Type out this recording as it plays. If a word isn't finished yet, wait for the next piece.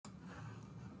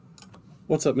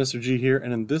What's up, Mr. G here,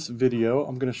 and in this video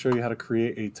I'm going to show you how to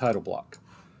create a title block.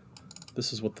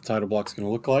 This is what the title block is going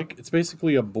to look like. It's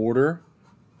basically a border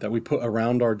that we put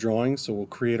around our drawings, so we'll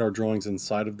create our drawings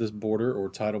inside of this border or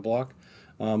title block,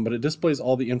 but it displays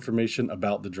all the information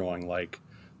about the drawing, like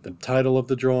the title of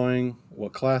the drawing,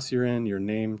 what class you're in, your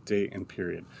name, date, and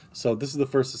period. So this is the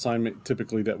first assignment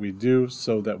typically that we do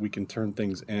so that we can turn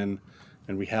things in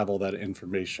and we have all that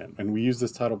information. And we use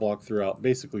this title block throughout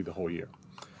basically the whole year.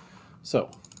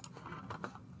 So I'm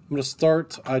going to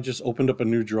start. I just opened up a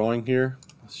new drawing here.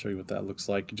 I'll show you what that looks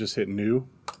like. You just hit new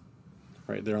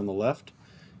right there on the left.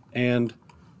 And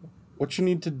what you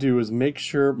need to do is make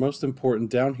sure, most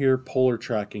important, down here polar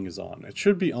tracking is on. It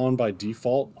should be on by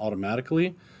default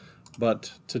automatically,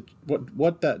 but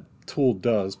what that tool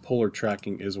does, polar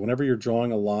tracking, is whenever you're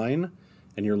drawing a line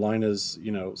and your line is,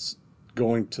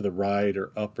 going to the right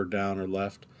or up or down or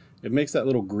left, it makes that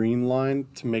little green line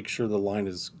to make sure the line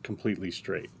is completely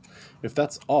straight. If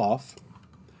that's off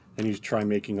and you try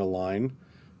making a line,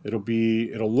 it'll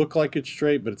look like it's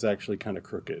straight, but it's actually kind of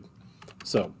crooked.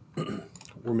 So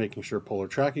we're making sure polar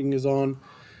tracking is on,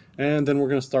 and then we're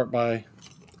going to start by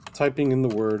typing in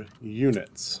the word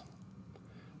units.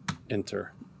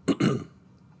 Enter.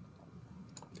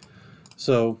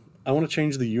 So I want to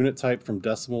change the unit type from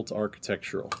decimal to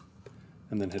architectural,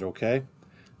 and then hit OK.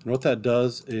 And what that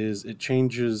does is it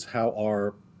changes how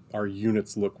our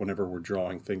units look whenever we're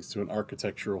drawing things to an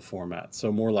architectural format.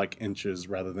 So more like inches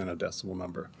rather than a decimal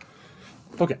number.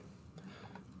 Okay.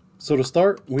 So to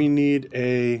start, we need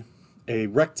a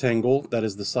rectangle that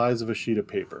is the size of a sheet of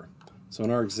paper. So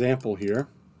in our example here,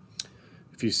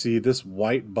 if you see this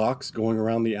white box going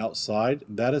around the outside,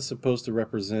 that is supposed to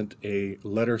represent a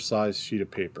letter-sized sheet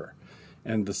of paper.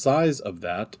 And the size of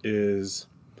that is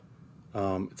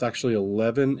it's actually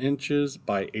 11 inches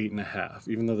by 8.5,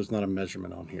 even though there's not a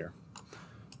measurement on here.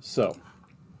 So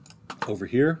over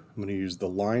here, I'm going to use the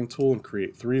line tool and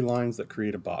create 3 lines that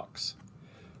create a box.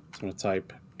 So I'm going to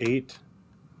type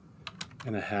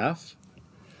 8.5.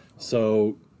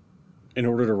 So in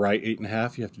order to write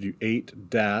 8.5, you have to do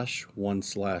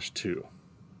 8-1/2.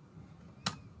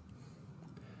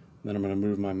 Then I'm going to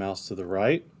move my mouse to the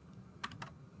right,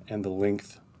 and the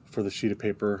length for the sheet of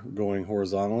paper going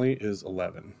horizontally is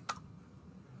 11. You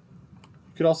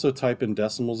could also type in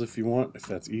decimals if you want, if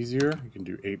that's easier. You can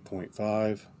do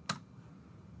 8.5,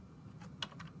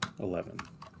 11.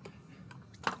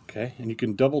 Okay, and you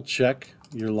can double check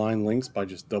your line lengths by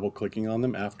just double clicking on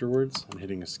them afterwards and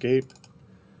hitting escape.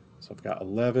 So I've got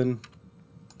 11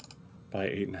 by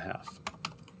 8.5.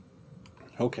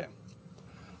 Okay,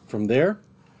 from there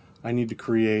I need to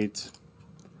create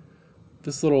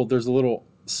this there's a little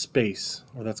space,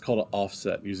 or that's called an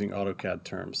offset using AutoCAD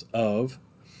terms, of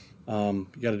you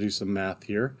got to do some math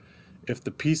here. If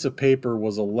the piece of paper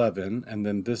was 11 and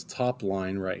then this top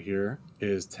line right here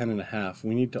is 10.5,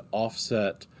 we need to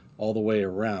offset all the way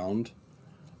around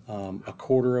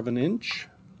 1/4 of an inch,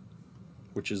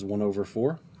 which is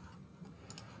 1/4.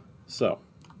 So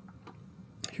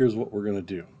here's what we're going to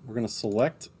do. We're going to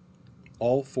select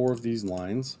all 4 of these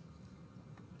lines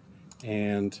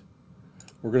and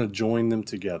we're going to join them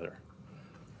together.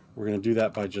 We're going to do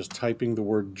that by just typing the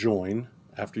word join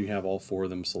after you have all 4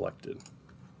 of them selected.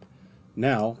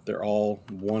 Now they're all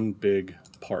one big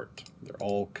part. They're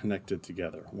all connected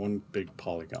together, one big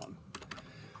polygon.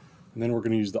 And then we're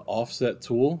going to use the offset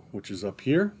tool, which is up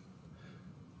here.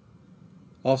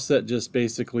 Offset just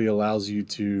basically allows you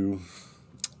to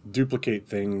duplicate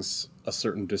things a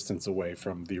certain distance away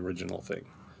from the original thing.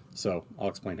 So I'll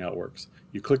explain how it works.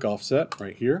 You click offset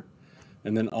right here,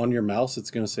 and then on your mouse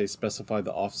it's going to say specify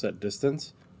the offset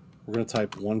distance. We're going to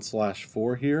type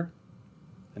 1/4 here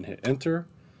and hit enter,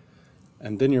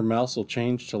 and then your mouse will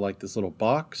change to like this little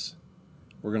box.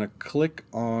 We're going to click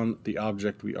on the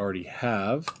object we already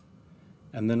have,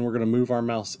 and then we're going to move our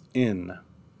mouse in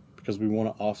because we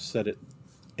want to offset it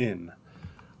in.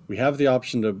 We have the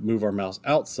option to move our mouse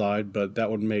outside, but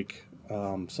that would make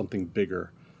something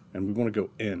bigger, and we want to go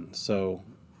in. So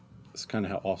that's kind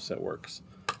of how offset works.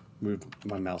 Move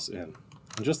my mouse in.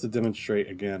 And just to demonstrate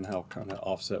again how kind of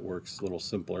offset works a little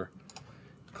simpler,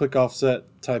 click offset,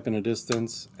 type in a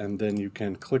distance, and then you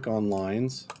can click on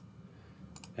lines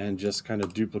and just kind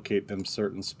of duplicate them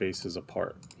certain spaces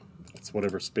apart. It's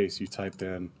whatever space you type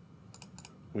in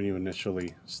when you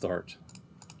initially start.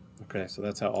 Okay, so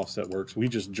that's how offset works. We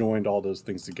just joined all those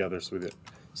things together so that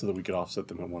we could offset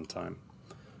them at one time.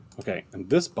 Okay, and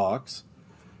this box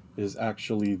is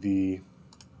actually the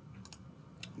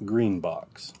green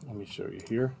box. Let me show you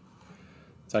here.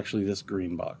 It's actually this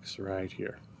green box right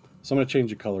here. So I'm going to change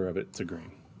the color of it to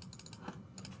green.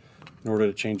 In order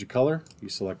to change a color, you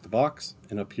select the box,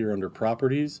 and up here under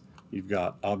Properties, you've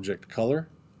got Object Color.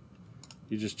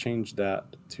 You just change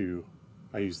that to,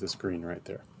 I use this green right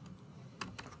there.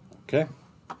 Okay.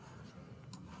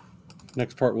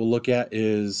 Next part we'll look at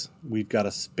is we've got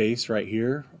a space right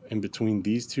here in between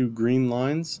these two green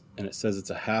lines, and it says it's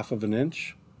a 1/2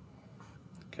 inch.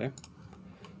 Okay.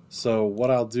 So what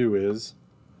I'll do is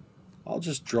I'll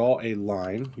just draw a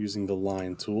line using the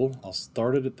line tool. I'll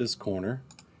start it at this corner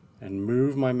and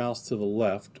move my mouse to the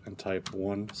left and type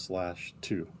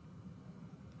 1/2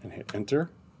 and hit enter.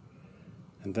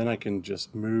 And then I can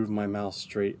just move my mouse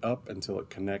straight up until it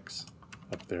connects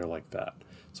up there like that.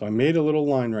 So I made a little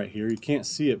line right here. You can't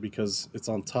see it because it's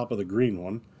on top of the green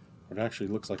one. It actually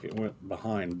looks like it went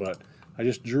behind, but I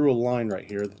just drew a line right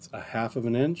here that's a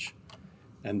 1/2 inch,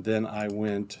 and then I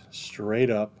went straight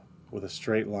up with a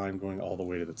straight line going all the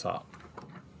way to the top.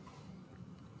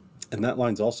 And that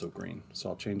line's also green, so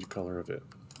I'll change the color of it.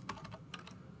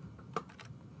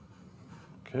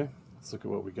 Okay, let's look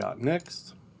at what we got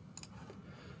next.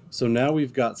 So now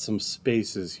we've got some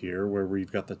spaces here where we've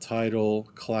got the title,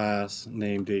 class,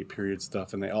 name, date, period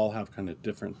stuff, and they all have kind of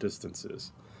different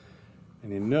distances.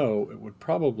 And you know, it would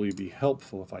probably be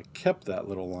helpful if I kept that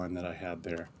little line that I had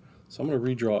there. So I'm going to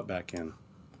redraw it back in,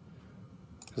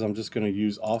 because I'm just going to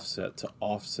use offset to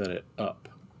offset it up,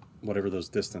 whatever those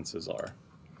distances are.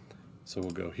 So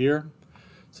we'll go here.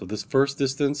 So this first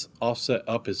distance, offset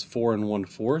up, is 4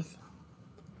 1/4.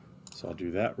 So I'll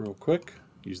do that real quick.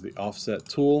 Use the offset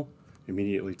tool,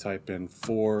 immediately type in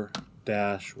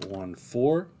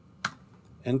 4-14,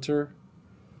 enter,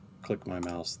 click my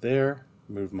mouse there,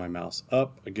 move my mouse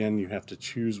up. Again, you have to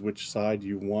choose which side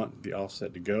you want the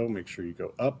offset to go. Make sure you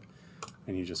go up,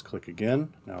 and you just click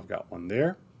again. Now I've got one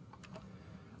there.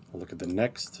 I'll look at the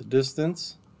next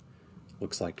distance.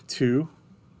 Looks like 2.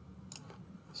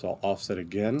 So I'll offset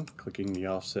again, clicking the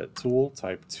offset tool,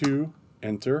 type 2,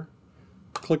 enter.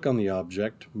 Click on the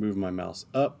object, move my mouse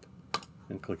up,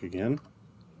 and click again.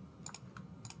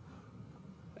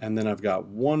 And then I've got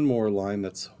one more line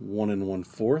that's 1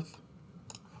 1/4.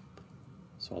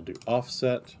 So I'll do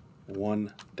offset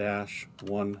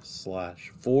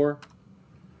 1-1/4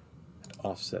 and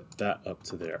offset that up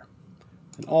to there.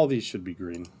 And all these should be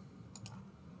green.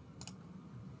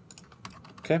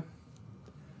 Okay.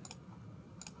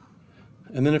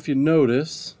 And then if you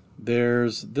notice,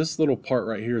 there's this little part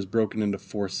right here is broken into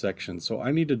 4 sections. So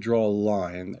I need to draw a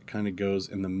line that kind of goes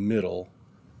in the middle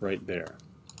right there.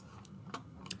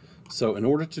 So in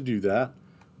order to do that,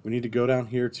 we need to go down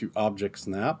here to Object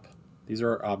Snap. These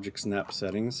are our Object Snap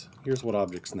settings. Here's what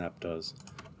Object Snap does.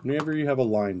 Whenever you have a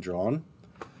line drawn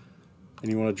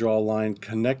and you want to draw a line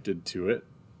connected to it,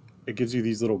 it gives you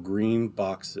these little green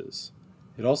boxes.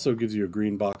 It also gives you a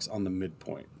green box on the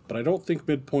midpoint. But I don't think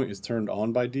midpoint is turned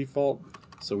on by default,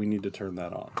 so we need to turn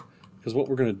that on. Because what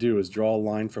we're going to do is draw a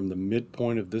line from the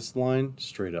midpoint of this line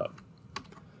straight up.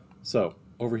 So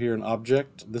over here in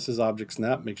Object, this is Object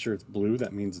Snap. Make sure it's blue,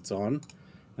 that means it's on.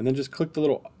 And then just click the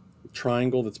little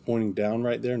triangle that's pointing down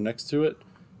right there next to it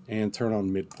and turn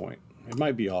on midpoint. It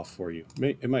might be off for you.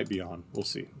 It might be on. We'll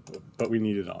see. But we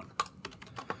need it on.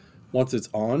 Once it's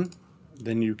on,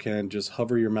 then you can just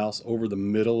hover your mouse over the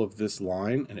middle of this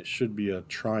line, and it should be a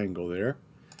triangle there.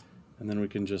 And then we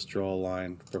can just draw a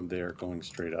line from there going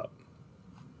straight up.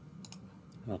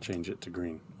 And I'll change it to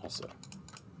green also.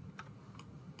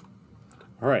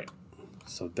 Alright,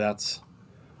 so that's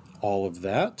all of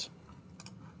that.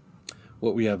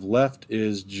 What we have left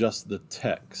is just the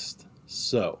text.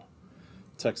 So,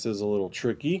 text is a little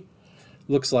tricky.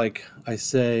 Looks like I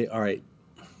say, alright,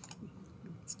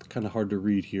 it's kind of hard to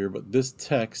read here, but this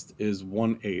text is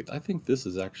 1/8. I think this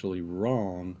is actually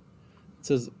wrong. It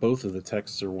says both of the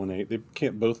texts are 1/8. They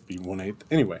can't both be 1/8.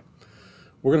 Anyway,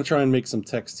 we're going to try and make some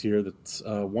text here that's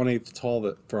 1/8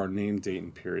 tall for our name, date,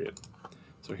 and period.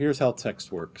 So here's how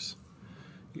text works.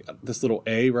 You got this little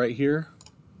A right here.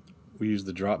 We use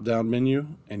the drop-down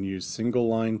menu and use single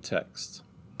line text.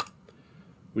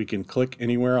 We can click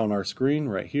anywhere on our screen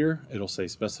right here. It'll say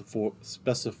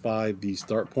specify the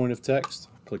start point of text.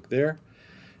 Click there.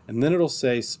 And then it'll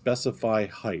say specify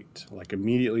height, like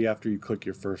immediately after you click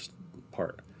your first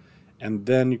part. And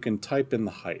then you can type in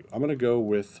the height. I'm going to go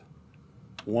with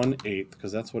 1/8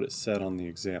 because that's what it said on the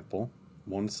example,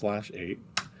 1/8.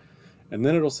 And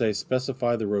then it'll say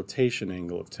specify the rotation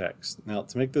angle of text. Now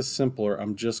to make this simpler,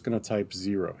 I'm just going to type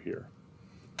 0 here.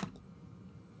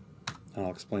 And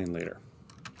I'll explain later.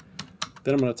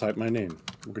 Then I'm going to type my name.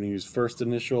 We're going to use first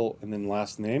initial and then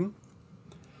last name.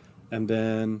 And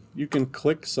then you can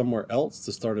click somewhere else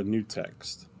to start a new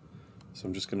text. So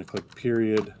I'm just going to click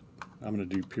period. I'm going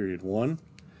to do period 1.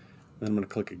 then I'm going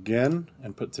to click again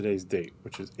and put today's date,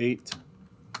 which is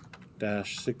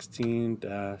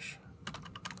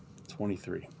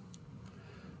 8-16-23.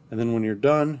 And then when you're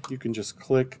done, you can just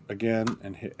click again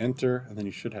and hit enter, and then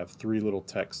you should have 3 little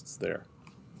texts there.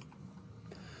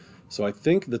 So I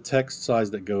think the text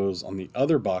size that goes on the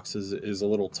other boxes is a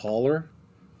little taller.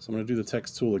 So I'm going to do the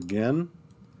text tool again,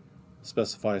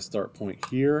 specify a start point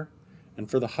here, and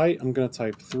for the height I'm going to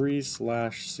type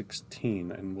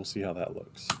 3/16, and we'll see how that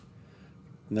looks.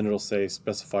 And then it'll say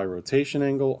specify rotation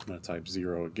angle. I'm going to type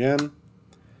 0 again,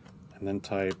 and then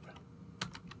type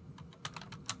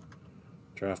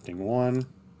drafting 1,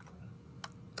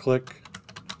 click,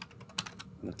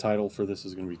 and the title for this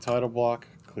is going to be title block.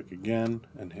 Click again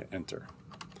and hit enter.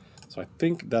 So I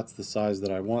think that's the size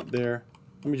that I want there.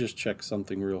 Let me just check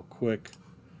something real quick.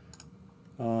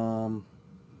 I want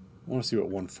to see what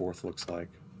 1/4 looks like.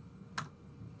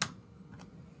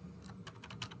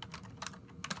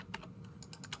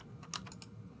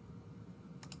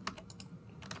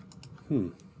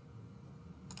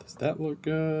 Does that look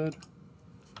good?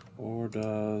 Or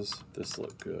does this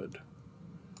look good?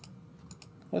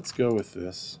 Let's go with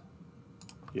this.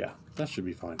 Yeah, that should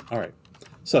be fine. Alright,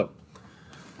 so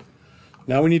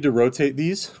now we need to rotate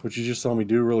these, which you just saw me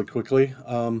do really quickly.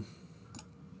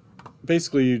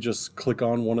 Basically, you just click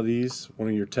on one of these, one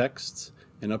of your texts,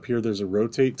 and up here there's a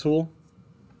rotate tool.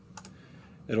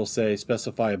 It'll say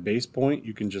specify a base point.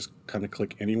 You can just kind of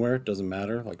click anywhere, it doesn't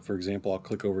matter. Like for example, I'll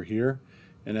click over here,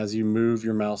 and as you move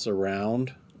your mouse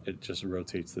around, it just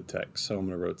rotates the text. So I'm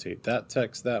going to rotate that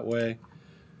text that way.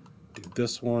 Do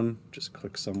this one, just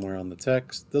click somewhere on the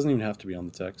text. Doesn't even have to be on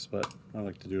the text, but I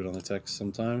like to do it on the text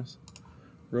sometimes.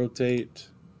 Rotate,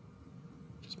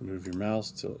 just move your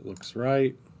mouse till it looks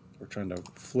right. We're trying to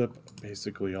flip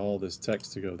basically all this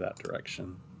text to go that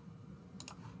direction.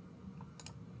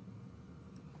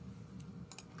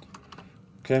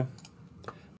 Okay,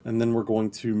 and then we're going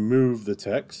to move the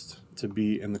text to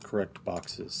be in the correct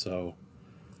boxes. So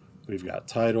we've got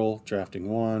title, drafting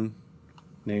 1,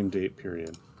 name, date,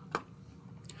 period.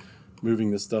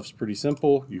 Moving this stuff's pretty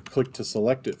simple. You click to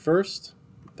select it first,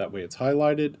 that way it's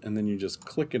highlighted, and then you just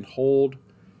click and hold,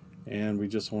 and we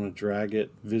just want to drag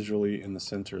it visually in the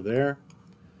center there.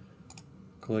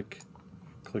 Click,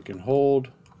 click and hold.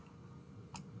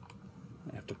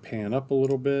 I have to pan up a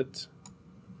little bit.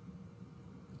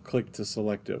 Click to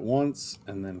select it once,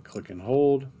 and then click and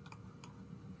hold.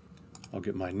 I'll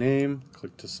get my name,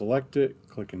 click to select it,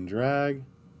 click and drag.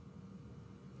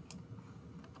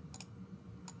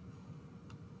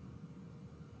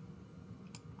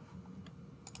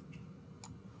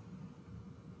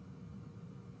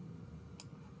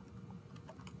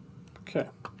 Okay,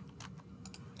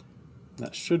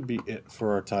 that should be it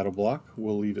for our title block.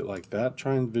 We'll leave it like that.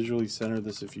 Try and visually center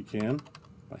this if you can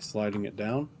by sliding it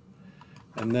down.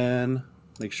 And then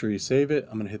make sure you save it.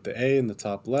 I'm going to hit the A in the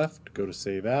top left, go to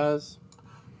Save As.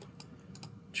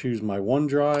 Choose my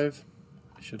OneDrive.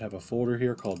 I should have a folder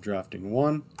here called Drafting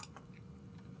 1.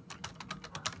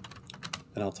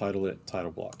 And I'll title it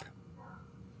Title Block.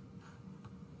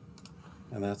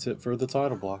 And that's it for the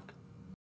title block.